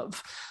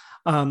love.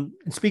 And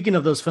speaking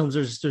of those films,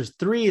 there's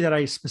three that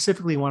I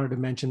specifically wanted to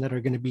mention that are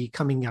going to be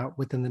coming out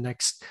within the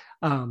next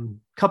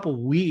couple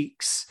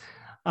weeks.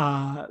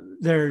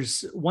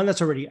 There's one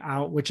that's already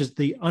out, which is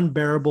The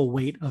Unbearable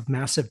Weight of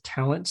Massive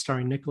Talent,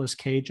 starring Nicolas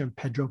Cage and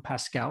Pedro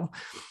Pascal.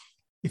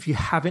 If you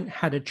haven't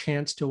had a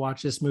chance to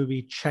watch this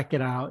movie, check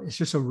it out. It's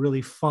just a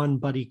really fun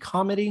buddy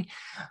comedy.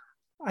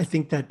 I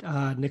think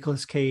that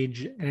Nicolas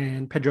Cage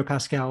and Pedro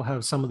Pascal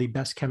have some of the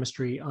best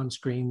chemistry on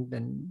screen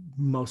than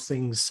most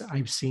things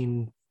I've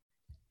seen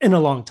in a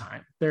long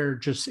time. They're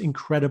just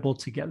incredible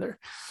together.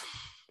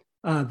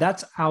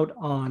 That's out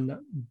on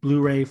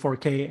Blu-ray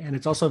 4K, and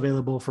it's also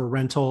available for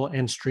rental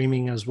and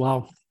streaming as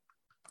well.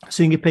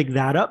 So you can pick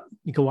that up.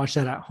 You can watch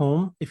that at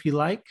home if you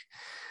like.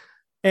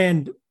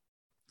 And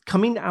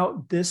coming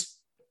out this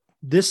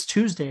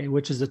Tuesday,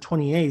 which is the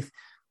 28th,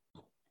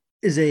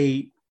 is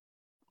a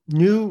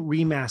new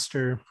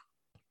remaster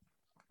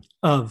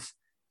of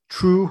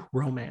True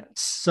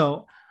Romance.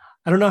 So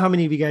I don't know how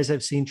many of you guys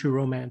have seen True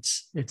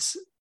Romance. It's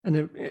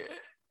an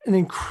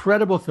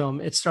incredible film.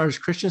 It stars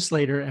Christian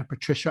Slater and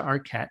Patricia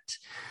Arquette.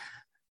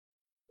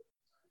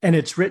 And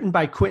it's written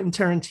by Quentin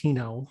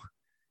Tarantino,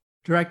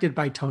 directed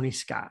by Tony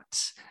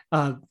Scott.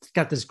 It's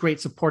got this great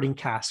supporting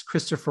cast: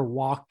 Christopher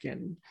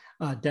Walken,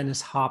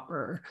 Dennis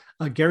Hopper,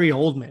 Gary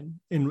Oldman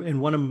in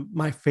one of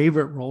my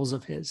favorite roles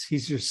of his.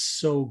 He's just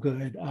so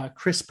good.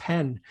 Chris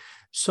Penn,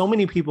 so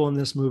many people in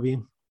this movie.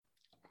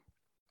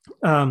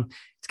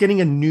 It's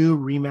getting a new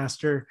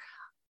remaster.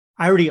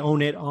 I already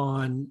own it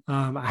on,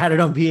 I had it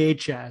on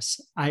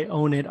VHS. I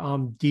own it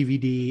on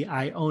DVD.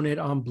 I own it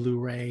on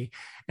Blu-ray.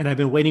 And I've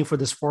been waiting for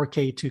this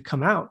 4K to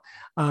come out.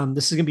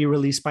 This is going to be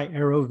released by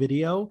Arrow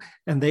Video,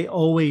 and they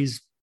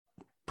always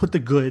put the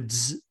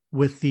goods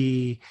with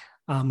the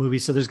movie.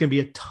 So there's going to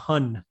be a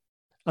ton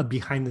of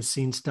behind the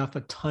scenes stuff,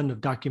 a ton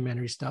of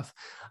documentary stuff,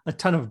 a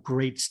ton of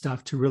great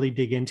stuff to really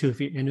dig into if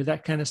you're into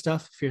that kind of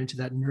stuff, if you're into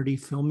that nerdy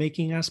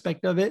filmmaking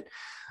aspect of it.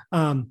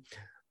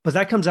 But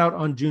that comes out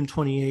on June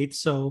 28th.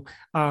 So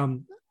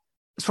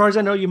as far as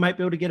I know, you might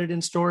be able to get it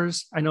in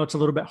stores. I know it's a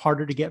little bit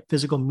harder to get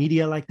physical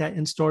media like that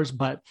in stores,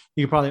 but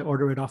you can probably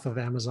order it off of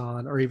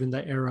Amazon or even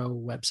the Arrow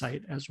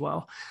website as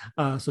well.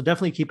 So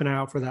definitely keep an eye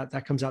out for that.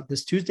 That comes out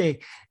this Tuesday.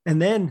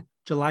 And then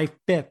July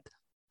 5th,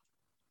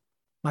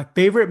 my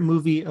favorite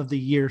movie of the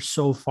year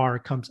so far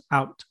comes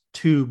out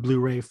to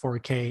Blu-ray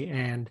 4K.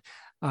 And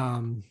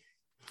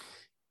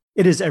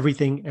it is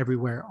Everything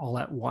Everywhere All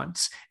at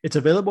Once. It's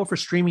available for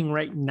streaming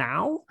right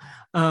now.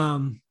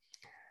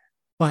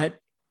 But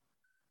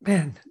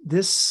man,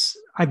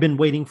 I've been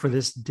waiting for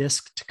this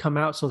disc to come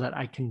out so that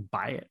I can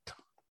buy it.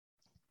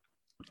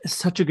 It's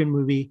such a good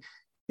movie.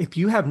 If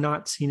you have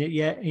not seen it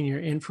yet and you're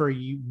in for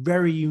a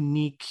very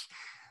unique,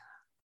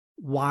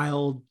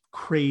 wild,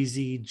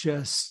 crazy,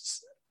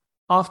 just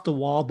off the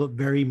wall, but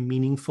very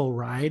meaningful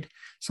ride,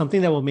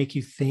 something that will make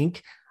you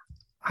think.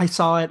 I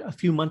saw it a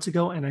few months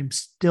ago and I'm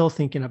still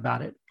thinking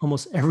about it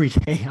almost every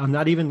day. I'm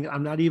not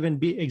even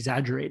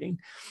exaggerating.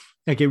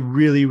 Like, it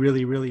really,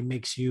 really, really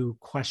makes you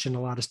question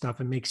a lot of stuff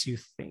and makes you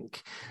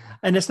think.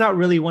 And it's not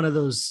really one of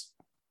those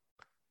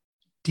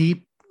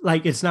deep,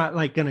 like it's not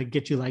like going to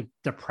get you like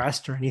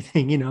depressed or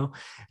anything, you know.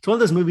 It's one of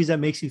those movies that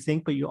makes you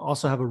think, but you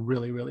also have a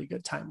really, really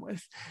good time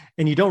with.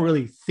 And you don't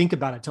really think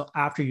about it till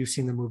after you've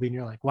seen the movie and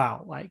you're like,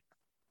 wow, like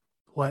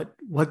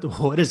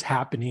what is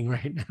happening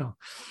right now?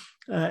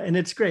 And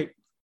it's great.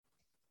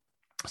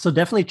 So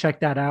definitely check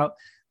that out.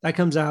 That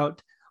comes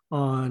out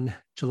on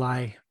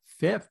July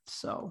 5th.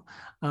 So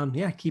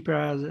yeah, keep your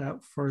eyes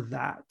out for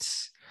that.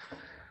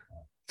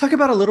 Talk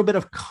about a little bit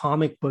of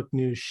comic book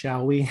news,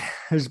 shall we?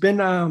 There's been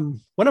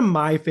one of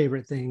my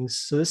favorite things.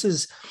 So this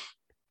is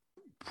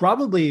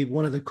probably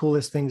one of the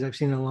coolest things I've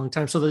seen in a long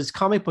time. So those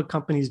comic book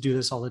companies do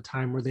this all the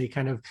time where they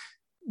kind of,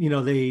 you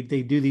know, they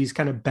do these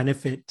kind of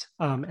benefit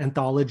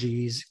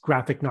anthologies,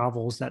 graphic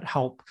novels that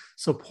help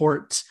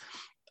support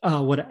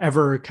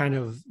whatever kind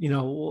of, you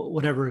know,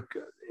 whatever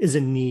is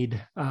in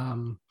need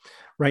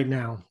right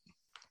now.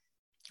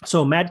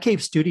 So Mad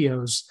Cave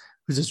Studios,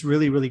 who's this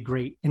really, really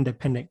great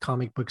independent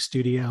comic book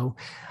studio,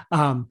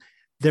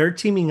 they're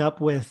teaming up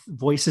with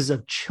Voices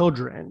of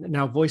Children.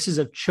 Now, Voices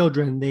of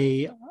Children,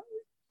 they,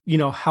 you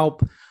know,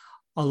 help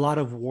a lot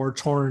of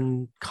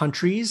war-torn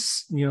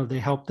countries. You know, they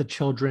help the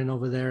children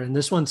over there. And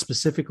this one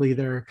specifically,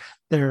 they're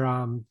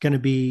going to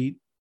be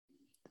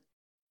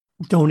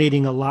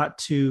donating a lot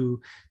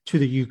to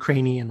the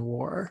Ukrainian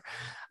war.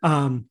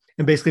 And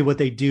basically what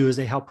they do is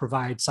they help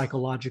provide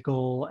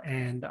psychological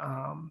and,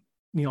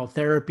 you know,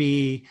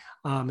 therapy,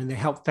 and they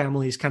help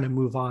families kind of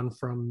move on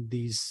from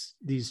these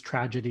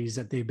tragedies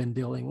that they've been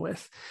dealing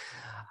with.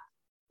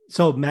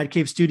 So Mad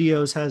Cave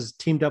Studios has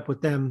teamed up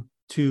with them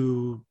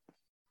to,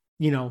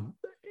 you know,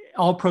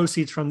 all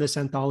proceeds from this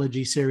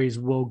anthology series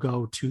will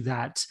go to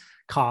that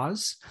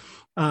cause.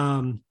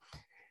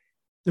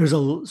 There's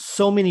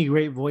so many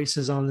great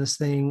voices on this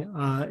thing.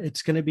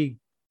 It's going to be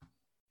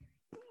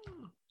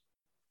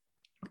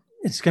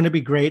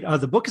great.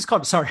 The book is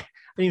called, sorry, I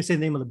didn't even say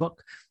the name of the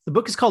book. The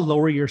book is called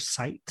Lower Your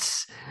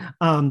Sights.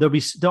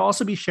 They'll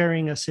also be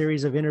sharing a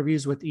series of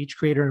interviews with each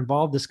creator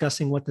involved,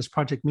 discussing what this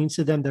project means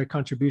to them, their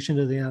contribution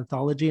to the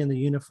anthology, and the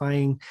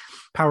unifying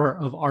power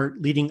of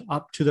art leading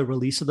up to the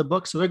release of the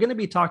book. So they're going to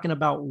be talking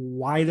about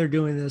why they're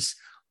doing this,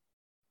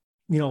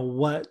 you know,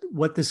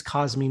 what this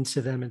cause means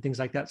to them and things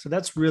like that. So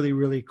that's really,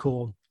 really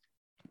cool.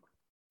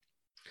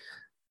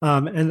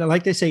 And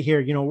like they say here,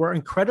 you know, we're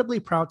incredibly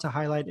proud to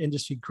highlight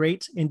industry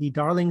greats, indie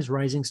darlings,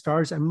 rising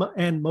stars,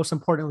 and most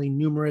importantly,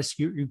 numerous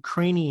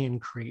Ukrainian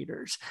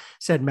creators,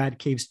 said Mad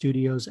Cave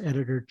Studios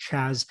editor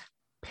Chaz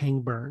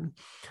Pangburn.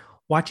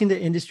 Watching the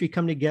industry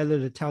come together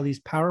to tell these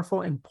powerful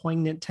and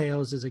poignant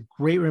tales is a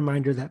great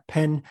reminder that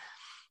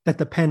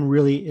the pen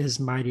really is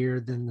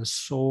mightier than the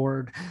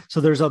sword.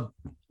 So there's a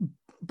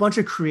bunch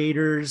of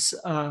creators,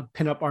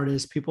 pinup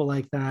artists, people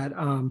like that.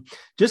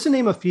 Just to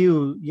name a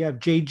few, you have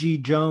J.G.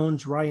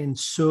 Jones, Ryan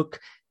Sook,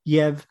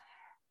 Yev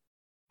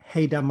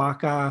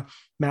Heydamaka,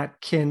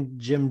 Matt Kent,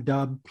 Jim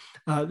Dubb.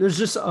 There's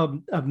just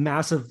a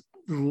massive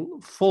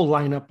full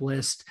lineup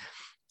list.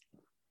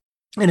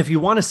 And if you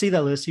want to see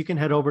that list, you can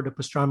head over to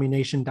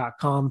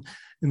pastramination.com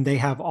and they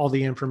have all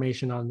the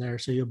information on there.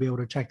 So you'll be able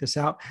to check this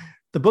out.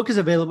 The book is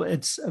available.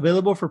 It's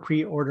available for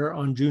pre-order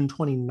on June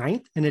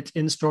 29th and it's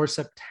in store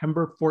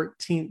September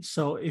 14th.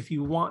 So if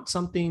you want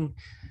something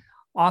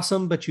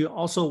awesome, but you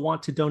also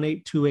want to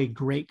donate to a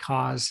great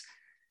cause,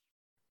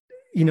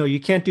 you know, you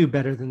can't do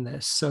better than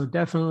this. So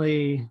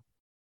definitely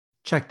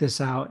check this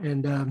out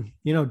and,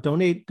 you know,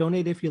 donate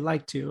if you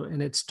like to,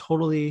 and it's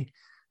totally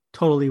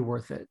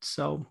worth it.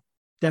 So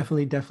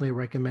definitely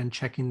recommend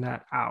checking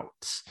that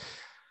out.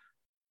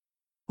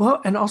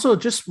 Well, and also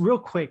just real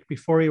quick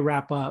before we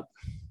wrap up,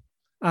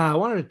 I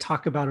wanted to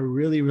talk about a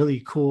really,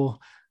 really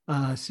cool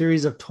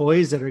series of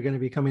toys that are going to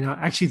be coming out.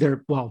 Actually,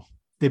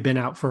 they've been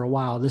out for a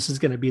while. This is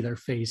going to be their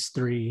phase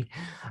 3.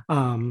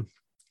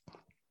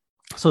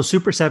 So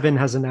Super 7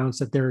 has announced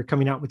that they're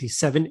coming out with these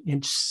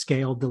 7-inch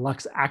scale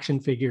deluxe action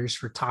figures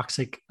for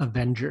Toxic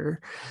Avengers.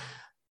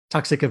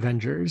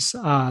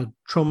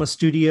 Troma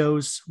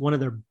Studios, one of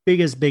their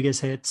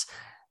biggest hits.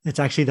 It's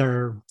actually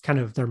their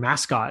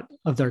mascot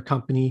of their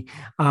company.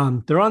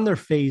 They're on their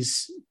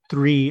phase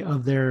 3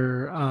 of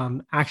their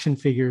action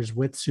figures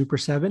with Super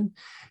 7.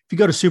 If you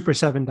go to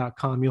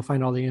super7.com, you'll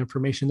find all the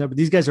information there. But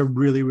these guys are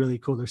really, really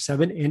cool. They're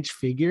 7-inch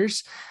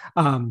figures.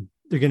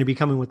 They're going to be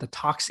coming with a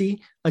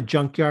Toxie, a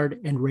Junkyard,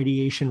 and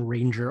Radiation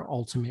Ranger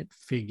Ultimate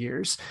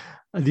figures.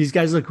 These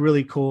guys look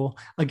really cool.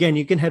 Again,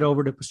 you can head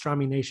over to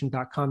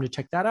pastramination.com to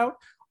check that out,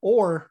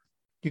 or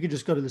you can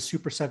just go to the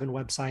Super 7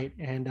 website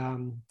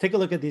and take a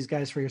look at these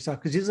guys for yourself,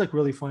 because these look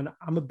really fun.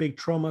 I'm a big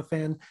Troma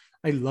fan.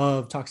 I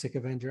love Toxic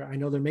Avenger. I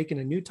know they're making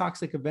a new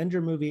Toxic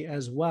Avenger movie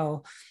as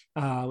well,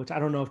 which I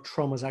don't know if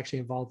Troma's actually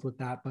involved with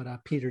that, but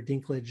Peter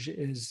Dinklage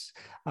is.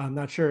 I'm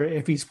not sure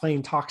if he's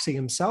playing Toxie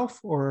himself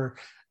or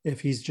if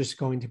he's just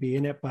going to be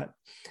in it, but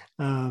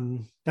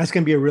that's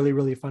going to be a really,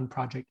 really fun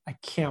project. I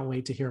can't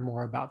wait to hear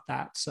more about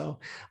that. So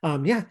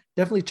yeah,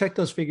 definitely check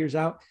those figures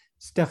out.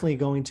 It's definitely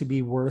going to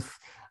be worth.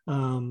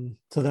 So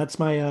that's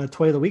my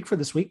toy of the week for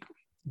this week.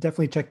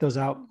 Definitely check those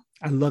out.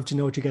 I'd love to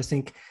know what you guys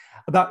think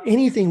about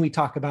anything we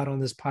talk about on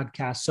this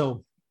podcast.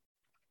 So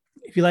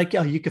if you like,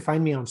 you can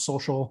find me on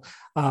social.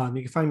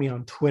 You can find me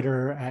on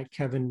Twitter at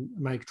Kevin.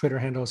 My Twitter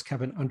handle is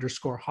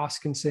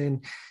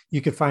Kevin_Hoskinson.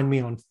 You can find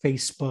me on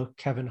Facebook,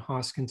 Kevin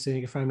Hoskinson.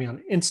 You can find me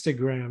on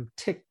Instagram,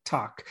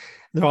 TikTok.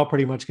 They're all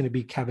pretty much going to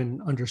be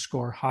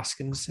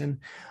Kevin_Hoskinson.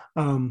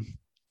 And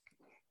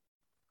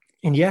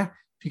yeah,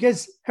 if you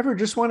guys ever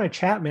just want to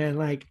chat, man,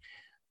 like,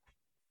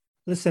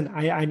 listen,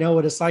 I know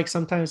what it's like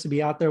sometimes to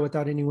be out there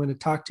without anyone to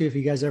talk to. If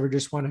you guys ever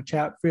just want to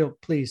chat,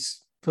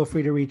 please feel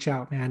free to reach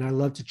out, man. I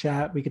love to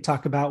chat. We could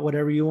talk about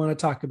whatever you want to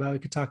talk about. We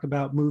could talk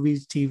about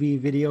movies, TV,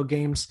 video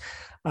games,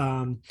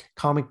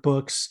 comic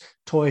books,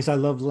 toys. I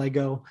love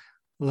Lego.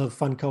 I love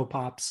Funko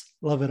Pops.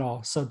 Love it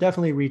all. So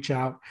definitely reach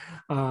out.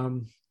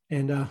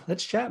 And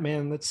let's chat,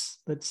 man. Let's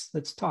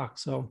talk.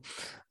 So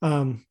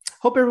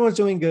hope everyone's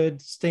doing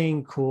good,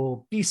 staying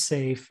cool, be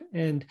safe,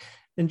 and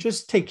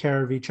just take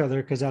care of each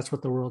other, because that's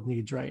what the world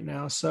needs right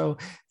now. So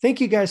thank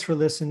you guys for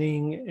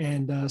listening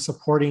and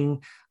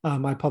supporting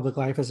my public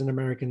life as an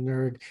American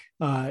nerd.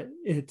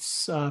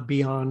 It's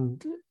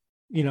beyond,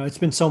 it's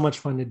been so much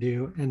fun to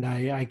do, and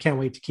I can't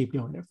wait to keep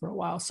doing it for a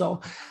while. So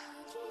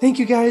thank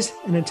you guys.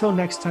 And until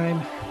next time,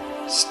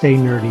 stay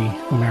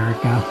nerdy,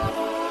 America.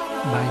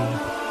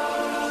 Bye.